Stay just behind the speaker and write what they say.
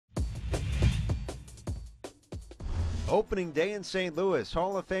Opening day in St. Louis,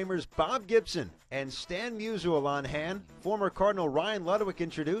 Hall of Famers Bob Gibson and Stan Musial on hand. Former Cardinal Ryan Ludwig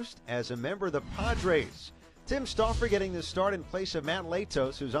introduced as a member of the Padres. Tim Stauffer getting the start in place of Matt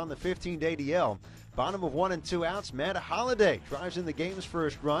Latos, who's on the 15-day DL. Bottom of 1 and 2 outs, Matt Holliday drives in the game's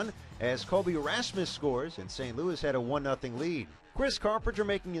first run as Colby Rasmus scores, and St. Louis had a 1-0 lead. Chris Carpenter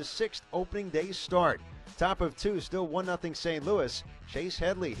making his 6th opening day start. Top of 2, still 1-0 St. Louis. Chase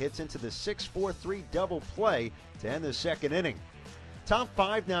Headley hits into the 6-4-3 double play to end the second inning. Top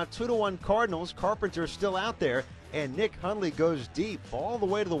 5 now 2-1 Cardinals. Carpenter still out there, and Nick Hundley goes deep all the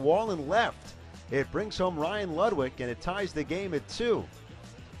way to the wall and left. It brings home Ryan Ludwig, and it ties the game at 2.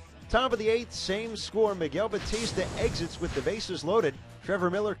 Top of the 8th, same score. Miguel Batista exits with the bases loaded. Trevor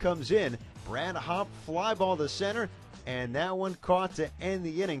Miller comes in. Brad Hopp fly ball to center, and that one caught to end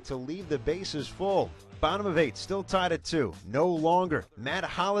the inning to leave the bases full. Bottom of 8, still tied at 2. No longer. Matt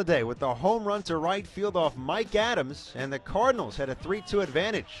Holliday with the home run to right field off Mike Adams, and the Cardinals had a 3-2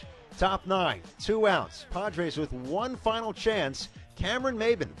 advantage. Top 9, 2 outs. Padres with one final chance. Cameron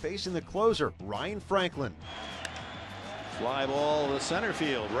Maben facing the closer, Ryan Franklin. Fly ball to center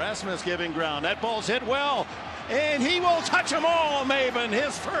field. Rasmus giving ground. That ball's hit well, and he will touch them all. Maben,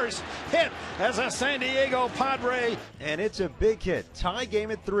 his first hit as a San Diego Padre. And it's a big hit. Tie game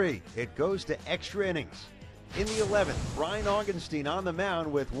at 3. It goes to extra innings. In the 11th, Brian Augenstein on the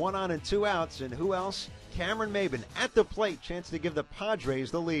mound with 1 on and 2 outs. And who else? Cameron Maben at the plate. Chance to give the Padres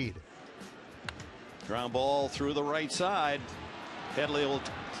the lead. Ground ball through the right side. Headley will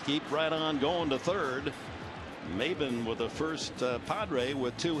keep right on going to third. Maben with the first Padre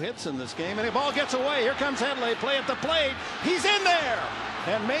with 2 hits in this game, and the ball gets away. Here comes Headley, play at the plate. He's in there,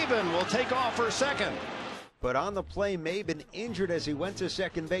 and Maben will take off for second. But on the play, Maben injured as he went to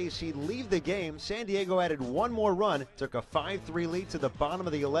second base. He'd leave the game. San Diego added one more run, took a 5-3 lead to the bottom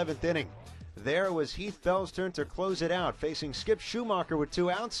of the 11th inning. There was Heath Bell's turn to close it out, facing Skip Schumacher with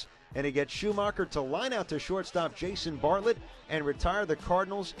 2 outs. And he gets Schumacher to line out to shortstop Jason Bartlett and retire the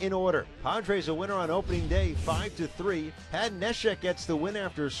Cardinals in order. Padres a winner on opening day, 5-3. Pat Neshek gets the win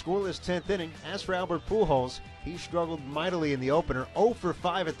after a scoreless 10th inning. As for Albert Pujols, he struggled mightily in the opener, 0 for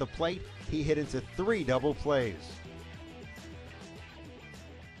 5 at the plate. He hit into 3 double plays.